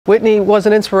Whitney was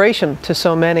an inspiration to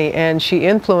so many, and she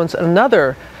influenced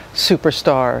another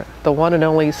superstar, the one and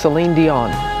only Celine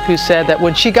Dion, who said that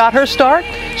when she got her start,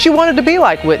 she wanted to be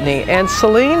like Whitney. And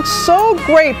Celine, so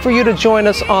great for you to join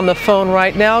us on the phone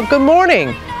right now. Good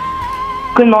morning.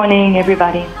 Good morning,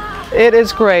 everybody. It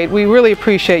is great. We really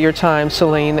appreciate your time,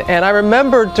 Celine. And I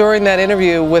remember during that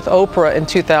interview with Oprah in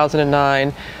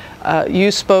 2009,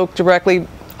 you spoke directly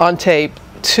on tape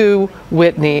to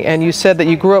Whitney, and you said that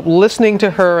you grew up listening to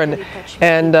her, and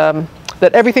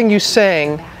that everything you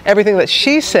sang, everything that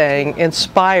she sang,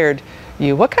 inspired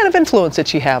you. What kind of influence did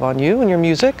she have on you and your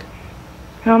music?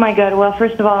 Oh my God. Well,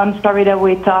 first of all, I'm sorry that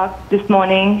we talked this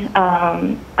morning.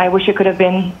 I wish it could have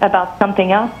been about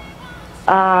something else.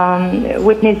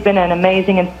 Whitney's been an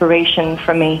amazing inspiration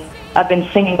for me. I've been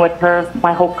singing with her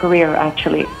my whole career,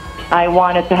 actually. I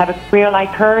wanted to have a career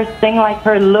like her, sing like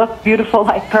her, look beautiful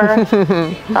like her.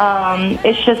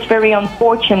 It's just very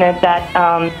unfortunate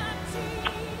that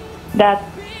that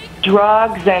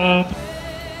drugs and,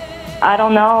 I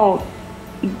don't know,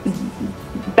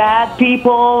 bad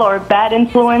people or bad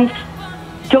influence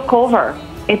took over.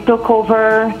 It took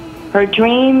over her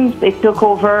dreams. It took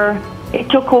over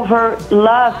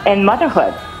love and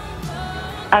motherhood.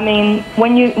 I mean,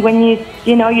 when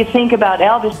you think about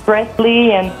Elvis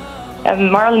Presley and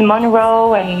Marilyn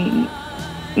Monroe and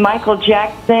Michael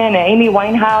Jackson and Amy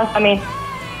Winehouse, I mean,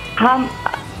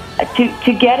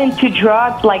 to get into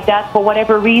drugs like that for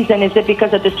whatever reason, is it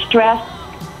because of the stress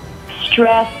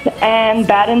and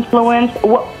bad influence?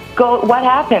 What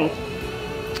happens?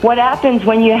 What happens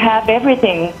when you have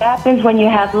everything? What happens when you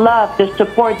have love, the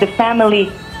support, the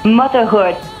family,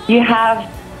 motherhood? You have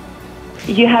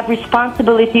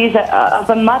responsibilities of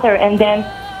a mother, and then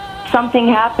something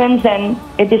happens and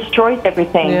it destroys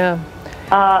everything. Yeah.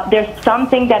 There's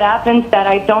something that happens that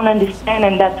I don't understand,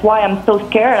 and that's why I'm so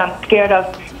scared. I'm scared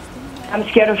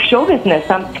of show business.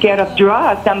 I'm scared of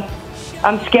drugs.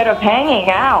 I'm scared of hanging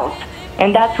out,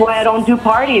 and that's why I don't do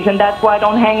parties, and that's why I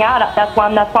don't hang out. That's why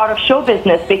I'm not part of show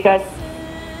business, because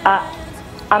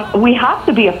we have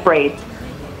to be afraid.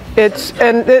 It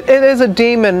is a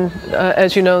demon,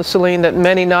 as you know, Celine, that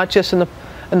many, not just in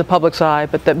the public's eye,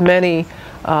 but that many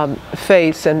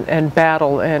face and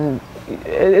battle. And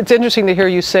it's interesting to hear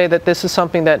you say that this is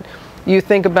something that you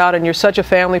think about, and you're such a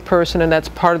family person, and that's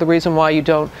part of the reason why you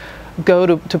don't go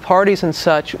to parties and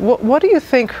such. What do you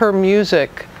think her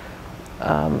music,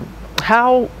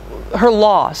 how her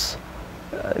loss,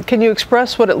 can you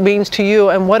express what it means to you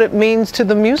and what it means to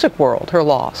the music world, her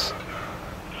loss?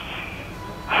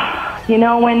 You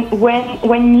know,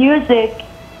 when music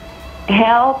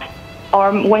helps,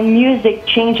 or when music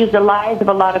changes the lives of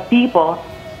a lot of people,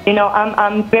 you know,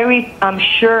 I'm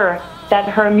sure that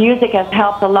her music has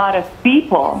helped a lot of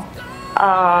people.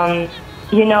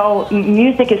 You know,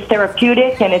 music is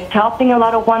therapeutic, and it's helping a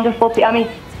lot of wonderful people. I mean,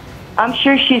 I'm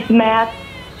sure she's met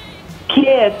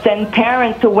kids and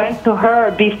parents who went to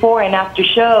her before and after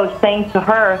shows saying to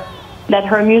her that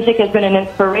her music has been an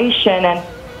inspiration. And,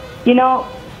 you know,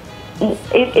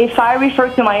 if I refer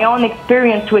to my own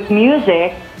experience with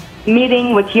music,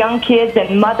 meeting with young kids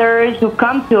and mothers who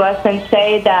come to us and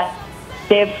say that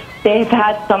they've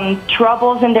had some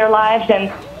troubles in their lives,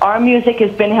 and our music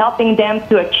has been helping them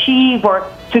to achieve or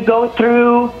to go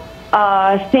through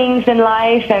things in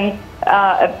life, and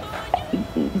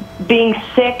being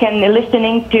sick and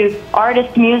listening to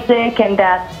artist music, and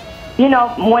that, you know,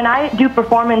 when I do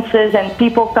performances and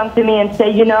people come to me and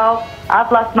say, you know,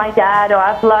 I've lost my dad, or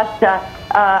I've lost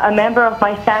a member of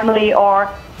my family, or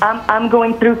I'm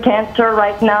going through cancer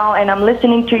right now, and I'm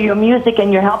listening to your music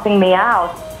and you're helping me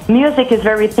out. Music is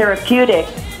very therapeutic,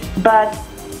 but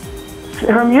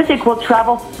her music will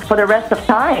travel for the rest of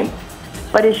time.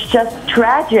 But it's just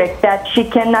tragic that she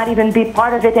cannot even be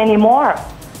part of it anymore.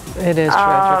 It is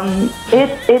tragic.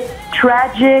 It's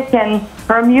tragic, and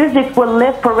her music will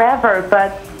live forever,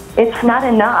 but it's not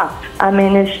enough. I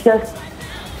mean, it's just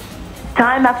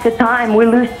time after time we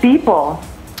lose people.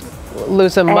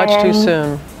 Lose them much too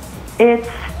soon. It's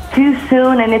too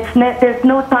soon, and there's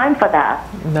no time for that.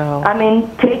 No. I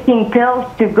mean, taking pills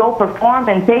to go perform,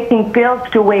 and taking pills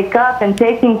to wake up, and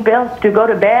taking pills to go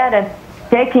to bed, and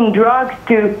taking drugs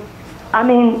to, I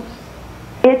mean,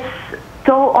 it's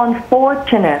so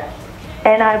unfortunate.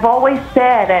 And I've always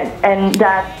said and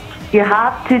that you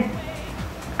have to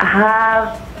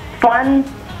have fun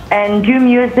and do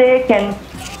music, and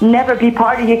you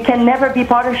can never be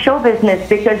part of show business,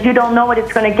 because you don't know what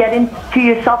it's going to get into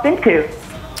yourself into.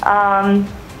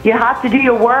 You have to do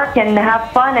your work and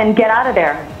have fun and get out of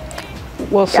there.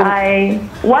 Well,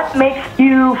 what makes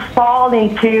you fall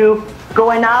into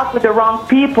going out with the wrong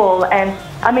people? And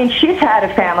I mean, she's had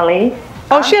a family.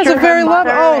 Oh, she has sure a very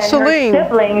loving. Oh, and Celine. her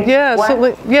siblings. Yeah, What?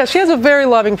 Celine, yeah, she has a very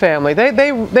loving family.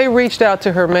 They reached out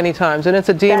to her many times, and it's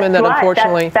a demon That's that right.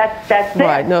 unfortunately. That's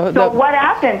right. it. No, so what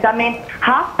happens? I mean,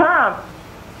 how come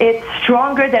it's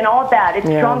stronger than all that? It's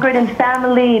stronger than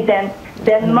family, than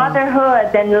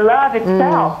motherhood, than love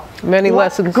itself. Many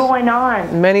What's lessons going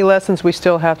on? Many lessons we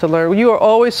still have to learn. You are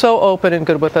always so open and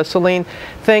good with us, Celine.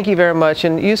 Thank you very much.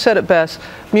 And you said it best.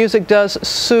 Music does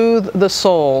soothe the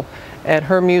soul, and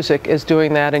her music is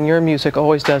doing that, and your music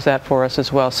always does that for us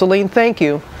as well. Celine, thank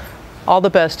you. All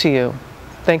the best to you.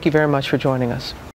 Thank you very much for joining us.